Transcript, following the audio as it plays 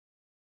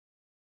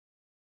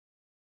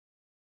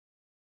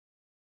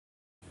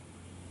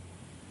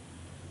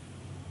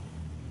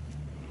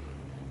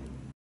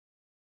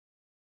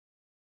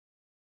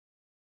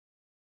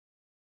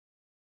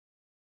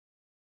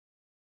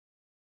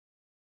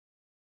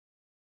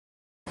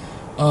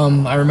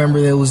I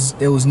remember there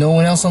was no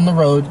one else on the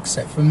road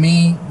except for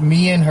me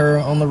and her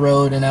on the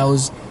road, and I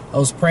was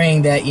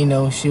praying that, you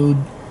know, she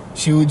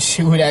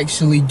would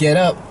actually get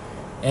up.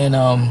 And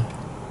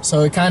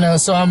so it kind of,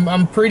 so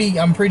I'm pretty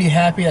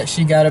happy that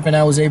she got up and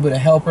I was able to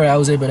help her. I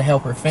was able to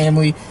help her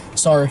family.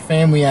 Saw her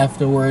family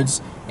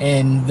afterwards,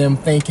 and them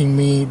thanking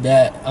me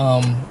that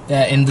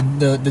that in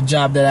the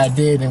job that I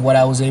did and what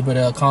I was able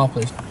to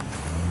accomplish.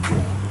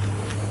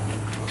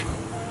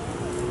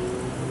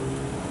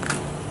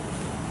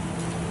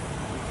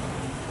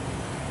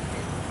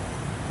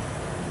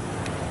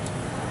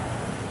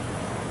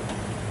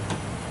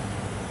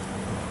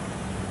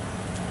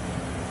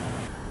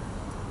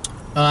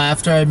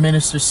 After I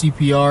administered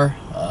CPR,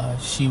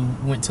 she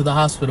went to the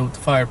hospital with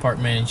the fire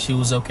department, and she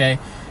was okay,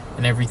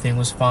 and everything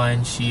was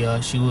fine. She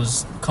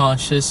was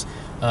conscious.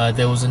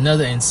 There was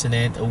another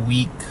incident a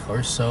week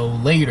or so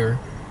later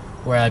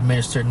where I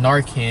administered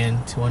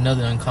Narcan to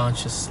another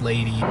unconscious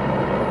lady.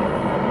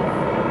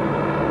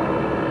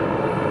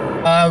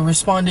 I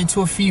responded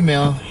to a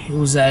female. It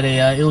was at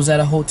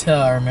a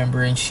hotel, I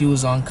remember, and she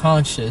was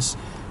unconscious.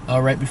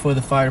 Right before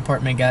the fire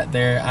department got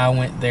there, I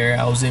went there.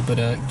 I was able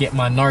to get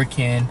my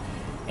Narcan,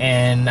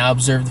 and I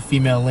observed the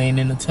female laying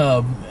in the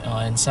tub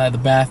inside the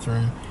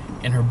bathroom,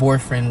 and her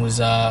boyfriend was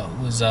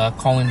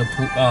calling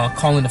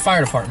the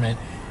fire department,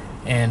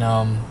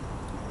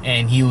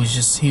 and he was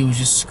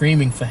just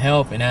screaming for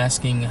help and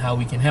asking how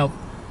we can help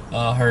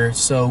her.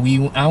 So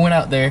I went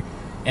out there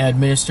and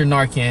administered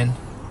Narcan,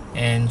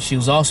 and she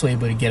was also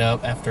able to get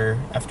up after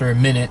a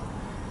minute,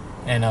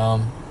 and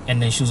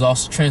then she was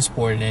also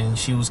transported, and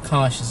she was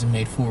conscious and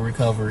made full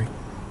recovery.